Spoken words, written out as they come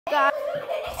guys?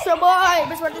 So boy, I'm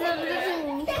gonna put a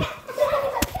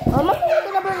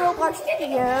Roblox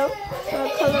video. I'll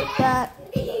color that.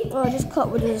 Oh, just cut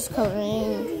with this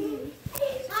coloring.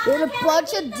 There's a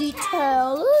bunch of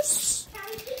details.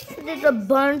 There's a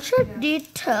bunch of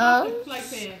details.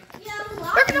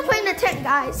 We're gonna play in the tent,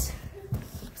 guys.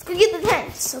 Let's go get the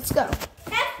tents. Let's go.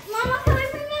 Mama, can we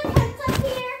bring the tents up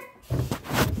here?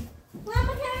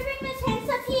 Mama, can we bring the tents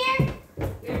up here?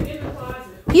 They're in the closet.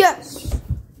 Yes.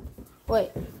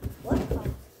 Wait. What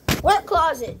closet? What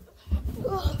closet?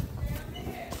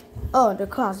 Oh, the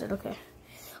closet. Okay.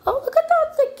 Oh, look at all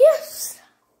the gifts.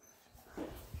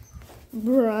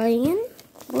 Brian.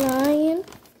 And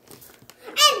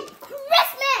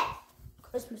Christmas!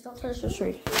 Christmas, don't touch the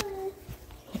tree.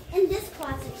 In this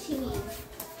closet, she means.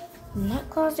 In that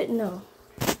closet, no.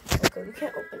 Okay, we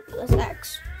can't open it. Let's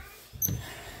ask.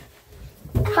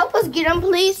 Help us get them,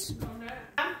 please.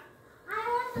 I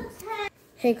want the tent.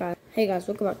 Hey guys,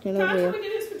 welcome back to another Time video. to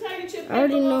get his potato chip I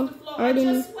already paper know. off the floor. I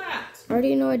just slept. I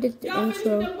already know I did the Y'all finish with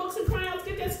them intro, books and crayons.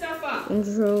 Get that stuff up.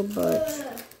 but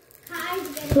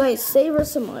Kai's play Saber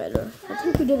Simulator. I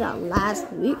think we did that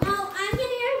last week. Oh, I'm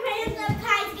getting your hands up.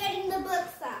 Kai's getting the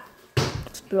books up.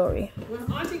 It's glory.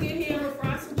 When Auntie get here, I'm gonna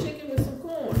fry some chicken with some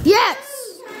corn. Yes.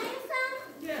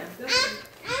 Yeah, that's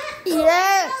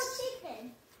Yes.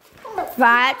 Chicken.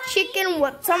 Fried chicken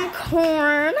with some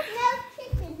corn. No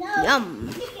chicken. No. Yum.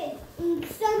 Chicken. And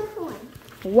some corn.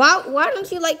 Why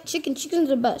don't you like chicken? Chicken's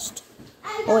the best.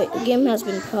 Oh wait, the game has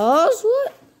been paused.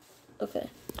 What? Okay.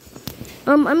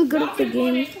 I'm good at the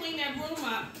game. Clean that room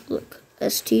up. Look,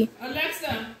 ST.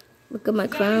 Alexa. Look at my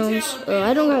crowns.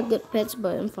 I don't got good pets,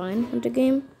 but I'm fine with the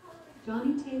game.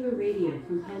 Johnny Taylor Radio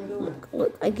from Pandora.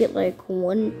 Look, I get like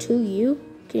 1, 2 U.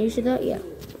 Can you see that? Yeah.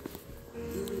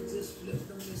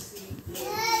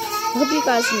 I hope you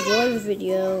guys enjoy the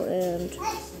video and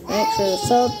make sure to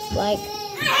sub, like,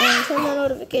 and turn on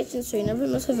notifications so you never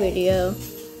miss a video.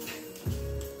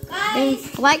 And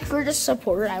like for the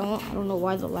support. I don't know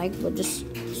why the like, but just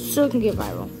so it can get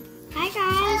viral. Hi,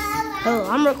 guys. Oh,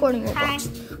 I'm recording Roblox.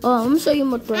 Oh, I'm gonna show you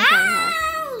what rank I have.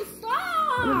 Oh,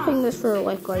 stop. I've been playing this for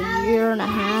like a year and a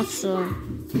half, so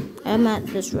I'm at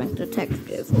this rank,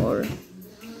 detective, or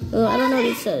I don't know what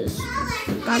it says.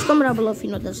 Guys, comment down below if you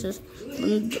know what this is.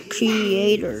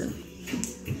 Creator,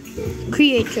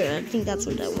 I think that's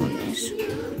what that one is.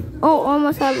 Oh,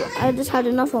 I just had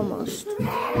enough almost.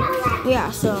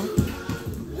 Yeah, so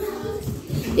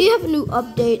they have a new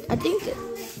update. I think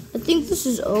this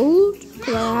is old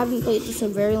because I haven't played this in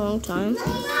a very long time.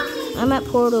 I'm at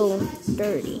Portal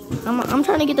 30. I'm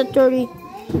trying to get the 30.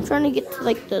 I'm trying to get to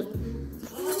like the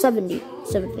 70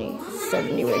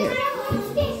 right here.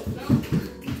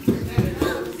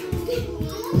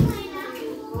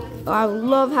 I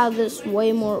love how this is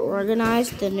way more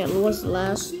organized than it was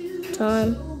last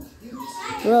time.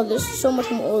 Bro, this is so much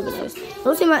more organized.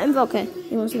 Don't see my info, okay?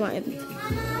 You want to see my info?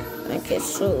 Okay,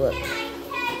 so look.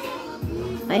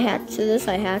 I hatched it.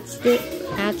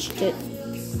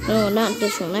 No, not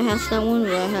this one. I hatched that one,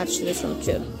 but I hatched this one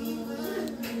too.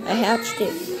 I hatched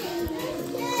it.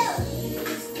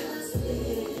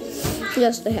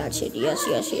 Yes, I hatched it. Yes.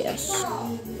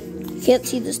 Can't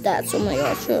see the stats. Oh my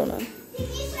gosh, I don't know.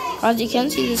 As you can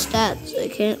see the stats, I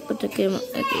can't put the camera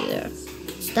there.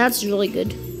 Stats is really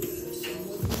good.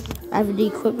 I have it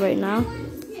equipped right now.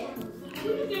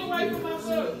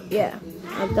 Yeah,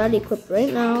 I've got it equipped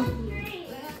right now.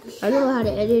 I don't know how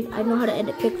to edit. I know how to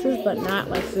edit pictures, but not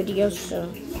like videos.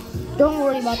 So don't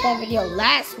worry about that video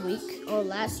last week or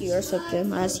last year or something.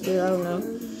 Last year, I don't know.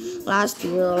 Last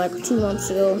year or like 2 months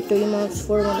ago, 3 months,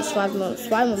 4 months, 5 months,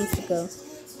 5 months ago.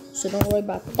 So don't worry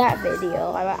about that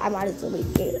video. I might have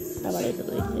deleted it.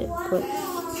 But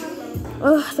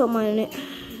don't mind it.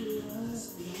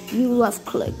 You left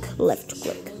click to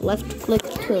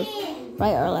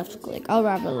right or left click. I'll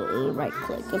rather right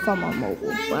click if I'm on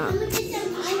mobile. Wow.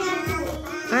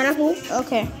 Pineapple?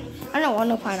 Okay. I don't want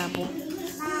no pineapple.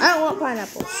 I don't want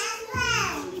pineapples.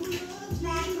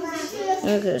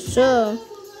 Okay, so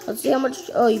let's see how much.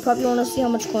 Oh, you probably want to see how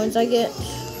much coins I get.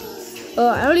 Oh,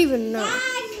 I don't even know.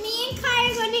 Me and Kai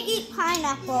are going to eat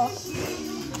pineapple.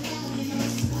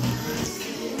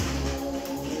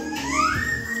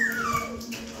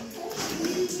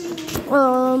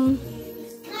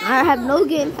 I have no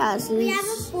game passes. We have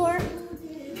a fork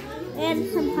and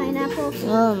some pineapples.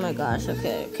 Oh my gosh,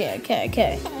 okay.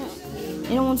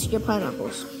 You don't want to see your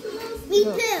pineapples. Me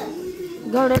too.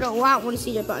 Girl, they don't want to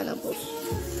see your pineapples.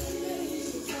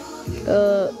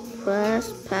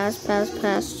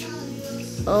 Pass.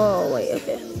 Oh, wait,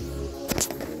 okay.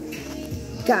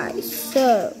 Guys,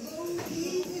 so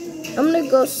I'm gonna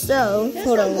go sew.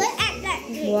 Hold on. Look at that.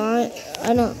 Why?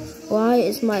 I don't. Why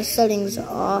is my settings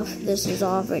off? This is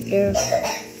off right there.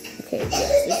 Okay,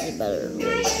 yes, this is better. Raya, you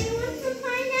want some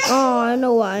pineapple? Oh,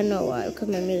 I know why. Because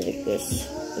my music is.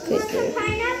 Okay, there.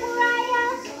 Pineapple,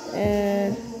 Raya?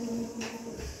 And.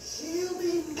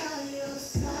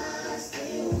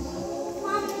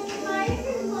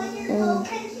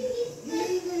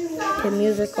 Okay,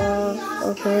 music off.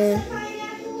 Okay.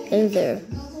 In there.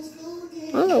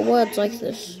 I don't know why it's like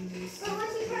this.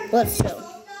 But still.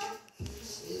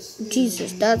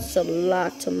 Jesus, that's a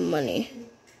lot of money.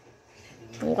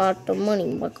 A lot of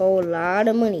money. Like a lot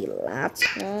of money. Lots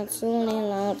of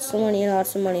money.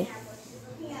 Lots of money.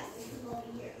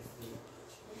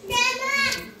 Grandma,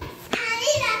 I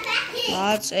need a bucket.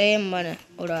 Lots of money.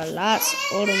 Hold on, lots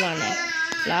of money.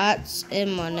 Lots of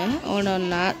money. Hold on,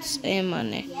 lots of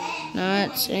money.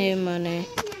 Lots of money.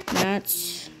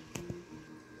 Lots.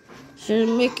 Should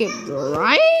make it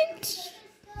bright?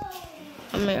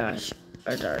 Oh my gosh,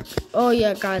 or dark. Oh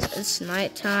yeah, guys, it's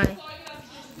nighttime.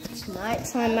 It's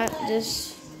nighttime at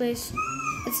this place.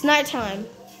 It's nighttime.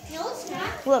 No, it's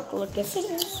not. Look, it's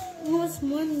No, it's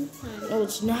morning time. no,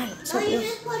 it's night. Oh, Stop, you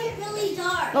just put it really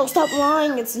dark. no, stop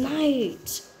lying. It's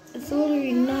night. It's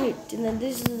literally night, and then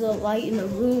this is the light in the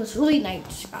room. It's really night,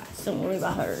 guys. Don't worry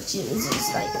about her. She's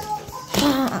just like,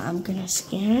 I'm gonna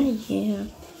scare you.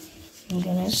 I'm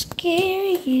gonna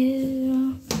scare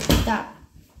you. Stop.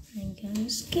 I'm gonna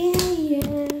scare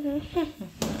you.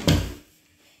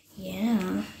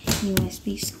 Yeah, you must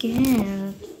be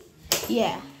scared.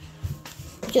 Yeah.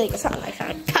 I feel like it's not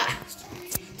nighttime.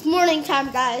 It's morning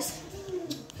time, guys.